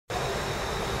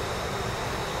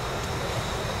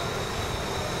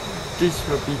this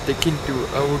will be taken to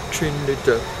our train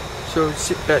later. So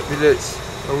sit back, relax.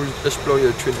 I will explore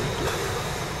your train with you.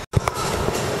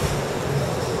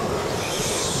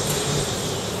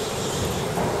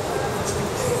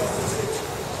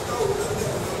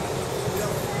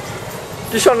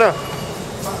 This one now.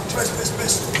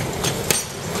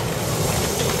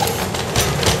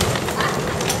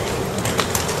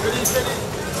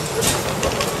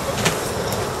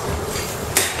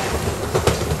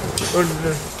 Oh no.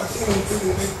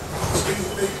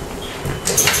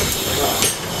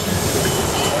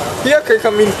 Here can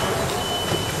come in.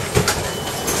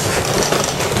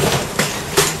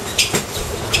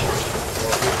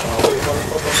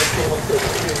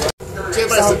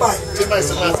三拜，这拜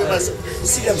什么？这拜什么？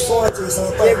四人所这三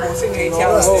拜，这个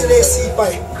四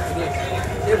拜，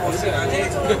这个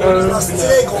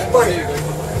五拜，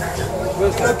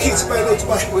那 K 一拜六一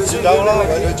拜。四刀啦，来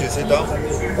就四刀。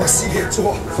我四个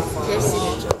做。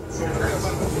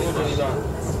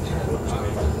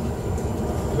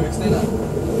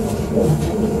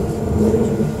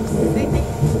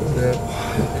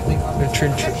The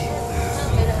train trip.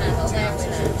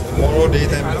 Tomorrow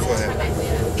daytime before him.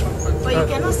 But you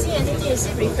cannot see anything, it's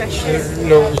refreshing.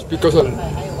 No, it's because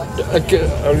I can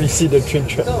only see the train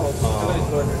track.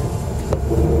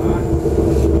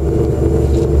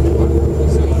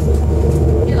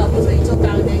 你老婆说你做高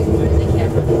的，你看。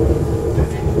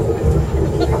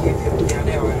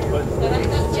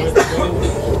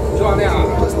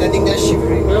Standing there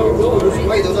shivering.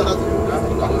 Why you don't know how to?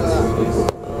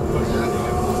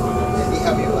 Let me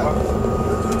help you.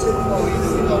 Oh, you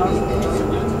do it on me.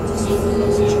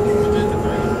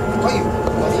 Why you?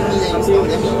 What do you mean?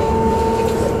 Let me.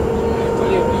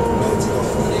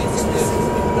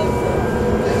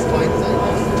 That's fine.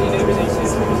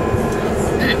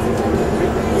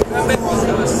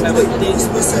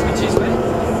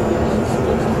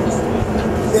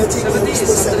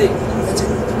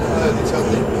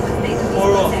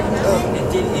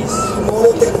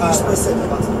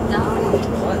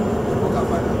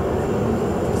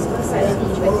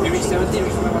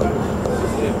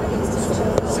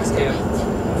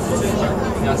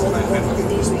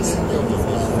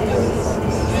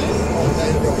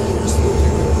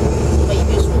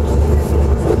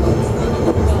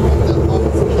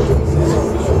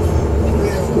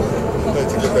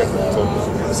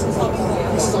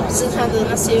 是它的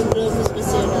那些热不是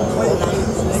热，我拿用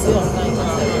那一个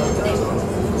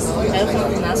还有放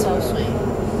拿烧水，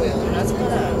拿这个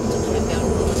啦，这个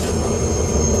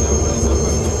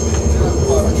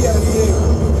不要热。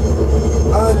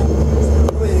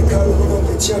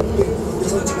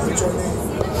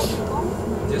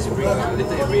Just bring a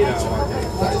little bit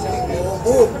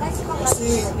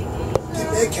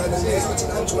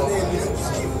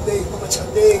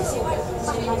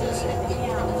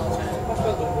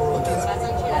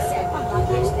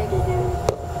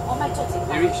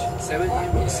You reach 7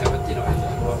 a.m. is 17 already.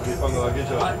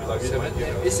 7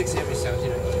 it's 6 a.m. is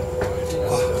 17 already.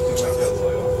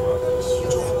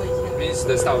 Means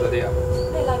the start of the day.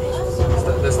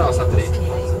 The start of Saturday.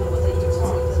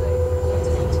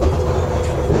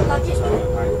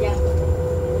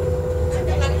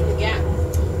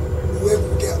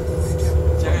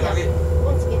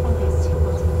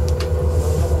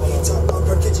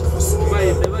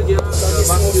 Never get the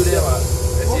bus still there, but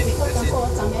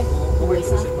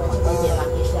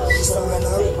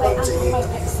that's it.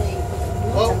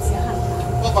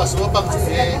 我把什么放这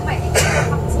些？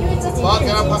我要给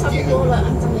他放几个。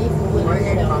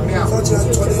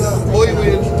我以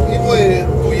为有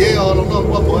嘢哦，弄到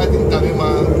我无爱叮当的嘛，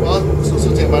我叔叔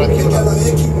就把它捡了。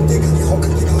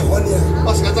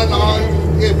我现在拿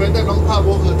因为别的弄怕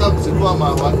无去，但不是多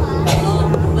麻烦。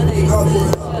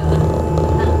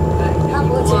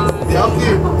了解，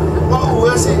我有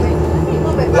的是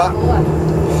辣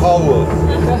好啊。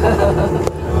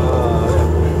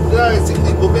你係整啲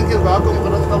嗰邊嘅話，咁我覺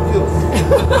得偷票。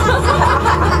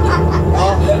啊！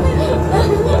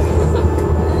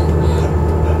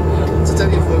這真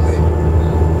係分未？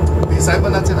比賽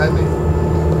本來真係未。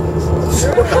即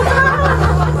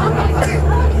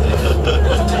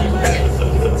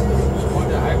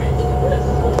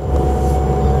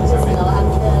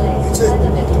係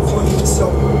看影相，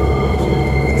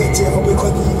你最後尾看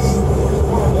TV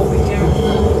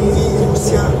有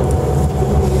聲。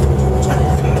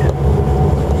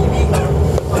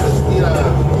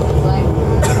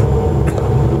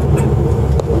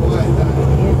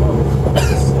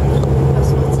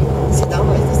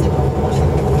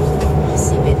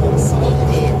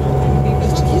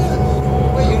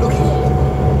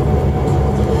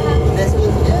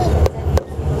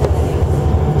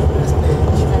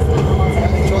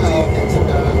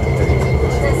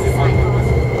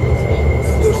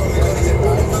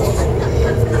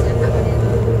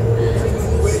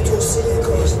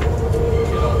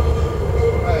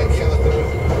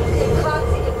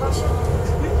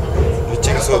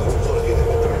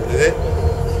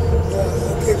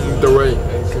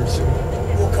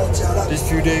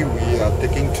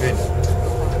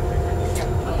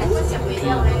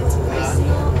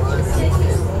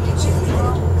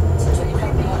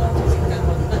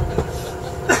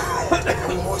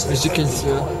As you can see,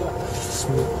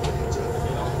 smooth.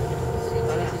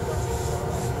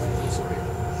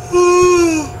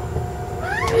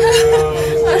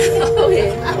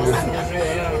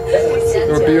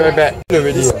 We'll be right back.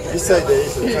 Already. This side there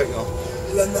is a track now.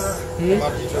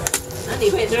 哪里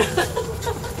会这？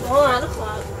我哪都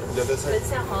滑。 The other side. 等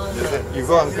下滑。 You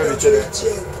go uncle Richard.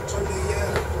 牵一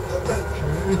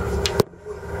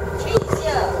下。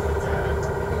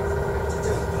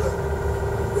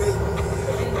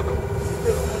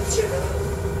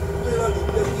对了，你不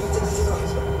要逼这个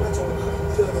那种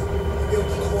热的，没有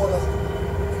拖了。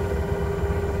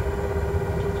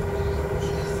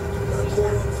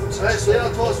哎，谁要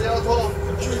拖？谁要拖？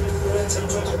去乘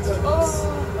坐团证。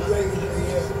对。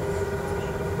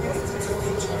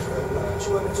去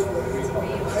外面中了，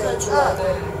还要出来的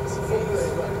风雷。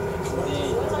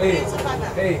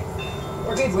我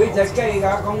去买只鸡噶，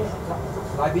讲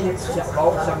内面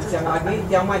上内面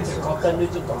点卖一个灯，你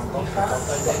就大讲。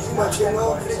嘛全哦，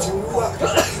你全部啊，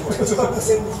就把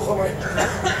先入好吗？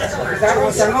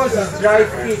上好是 dry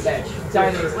fit 嘞，在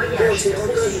呢。没有前光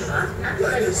灯，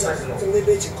中那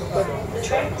边前光灯。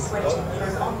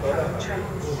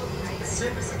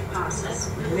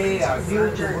你啊，丢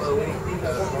住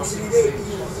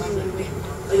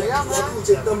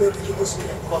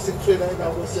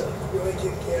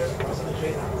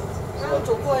刚煮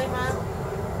过吗？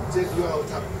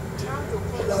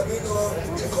那边哦，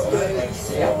前光灯，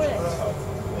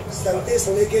上底上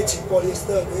那个前玻璃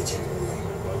色，没前雾的，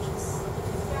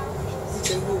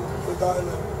前雾回答了。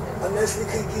Unless 你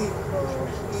可以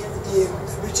以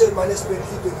Richard minus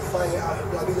 20-25啊，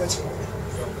那边的前雾。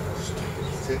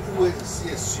 全部的是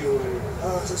烧的，啊，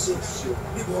这是烧，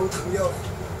你无糖了。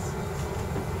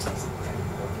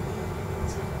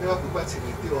你我古巴穿的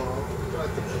对哦，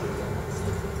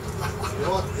我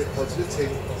后一个穿，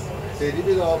第二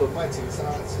那个轮卖穿衫，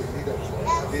穿那个，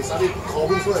第三你考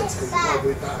不出来穿，我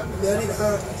袂打。你啊，你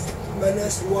啊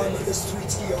，minus one minus three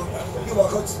几哦，你外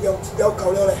口一条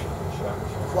够了嘞，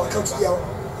外口一条，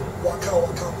外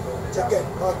口，这个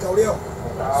啊够了，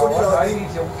所以内面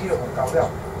就几够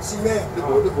了。 是咩？你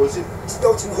无是，这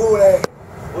条真好嘞。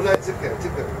我来这个，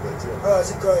啊，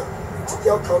这个一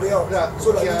条扣了，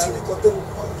做来以前的高灯，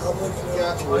他们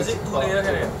我是土雷了，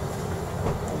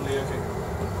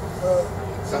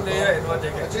上雷了，多这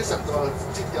个。这上多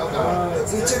这条噶，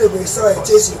你这个袂使，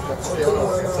这是普通的嘛，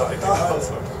打下，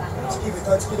这个袂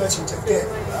当，这个穿一件，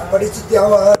把你这条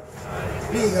啊，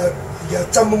你个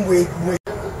专门袂。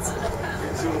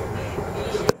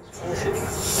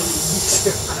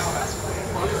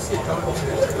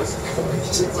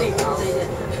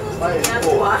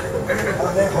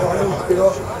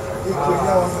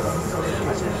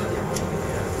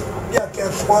 你也惊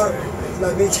看内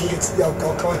面穿个一条高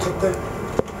高的拖灯。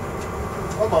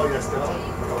我冇嘢事咯，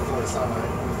我衫啊。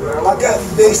啊，啲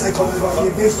你使講話，你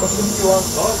你講點叫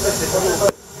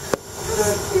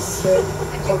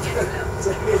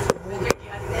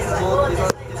啊？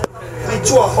你做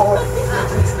好。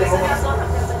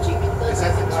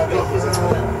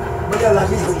我要来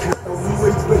你头看，我会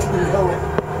听到。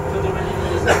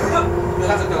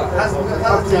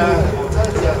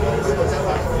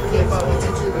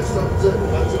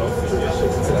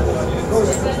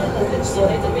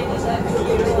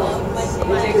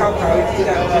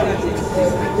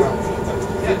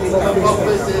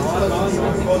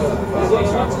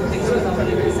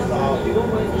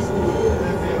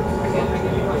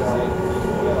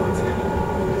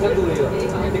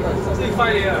 最快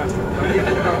的呀！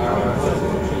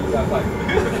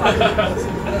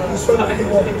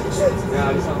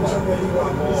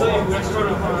所以 restaurant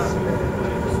的话，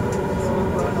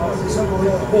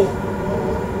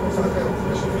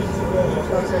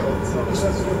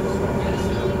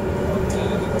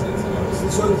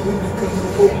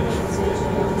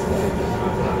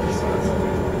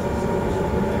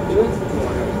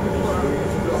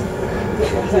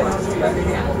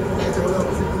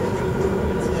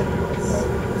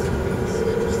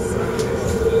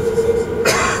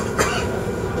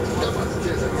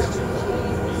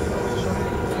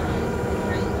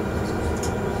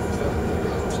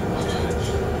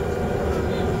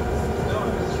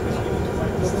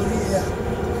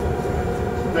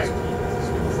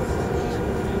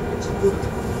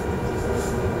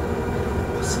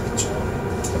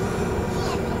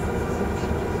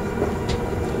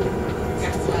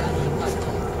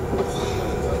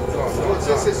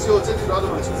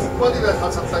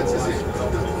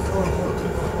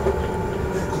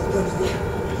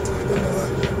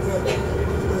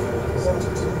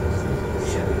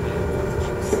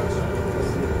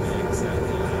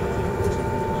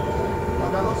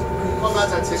我刚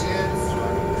才前面。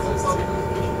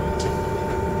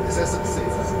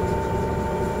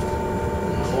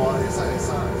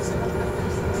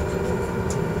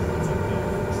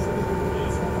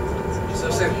是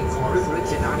不是？考虑不能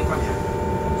检查你关键。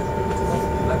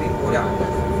那边过了。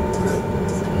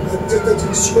这个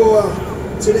挺小啊，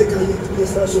这里可以也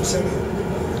是手下的。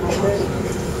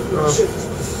是，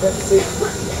对。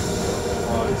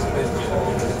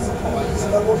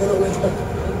那我可能会看。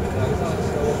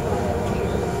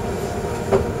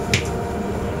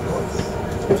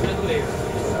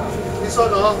你说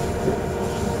喏，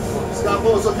新加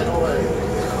坡说挺好的。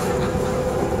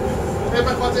哎，不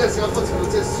过这个新加坡全部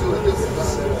这修的就很大了，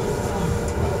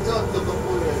这怎么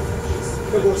不呢？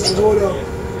这个太好了。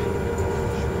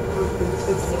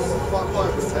花不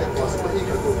才花什么一个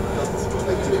多，被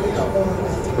绝了，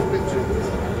被绝了。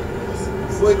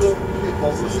所以说，你保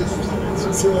护是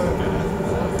是啊。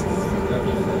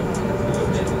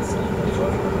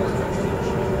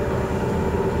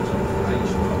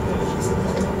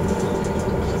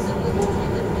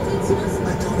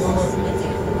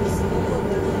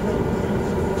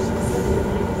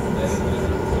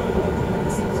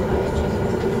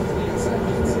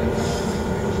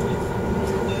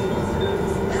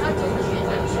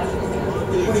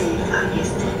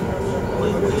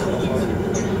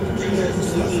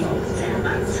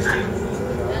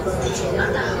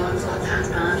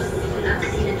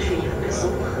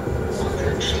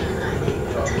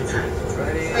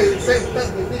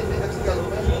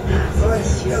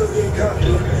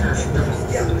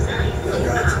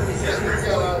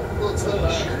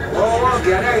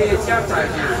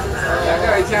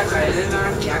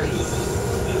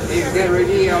Get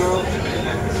ready, hello.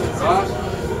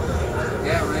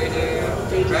 Get ready.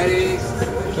 Ready.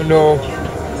 No.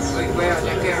 Wait,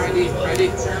 get ready. Ready.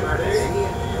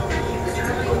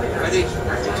 Ready.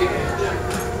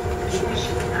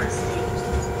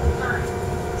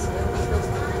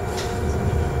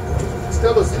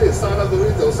 Still是你杀了个人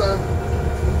走山，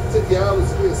这条是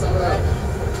你杀了。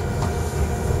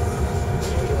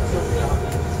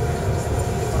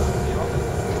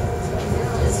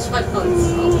穿好少。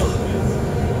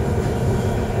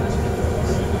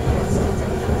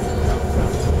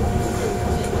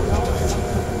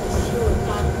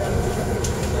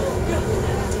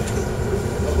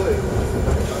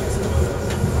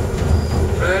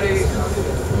Ready.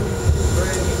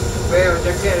 Wear your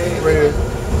jacket. Ready.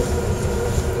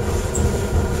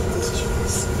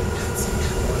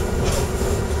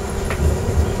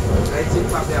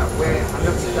 Wear 100%.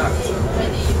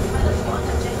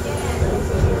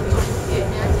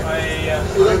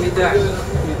 Ready.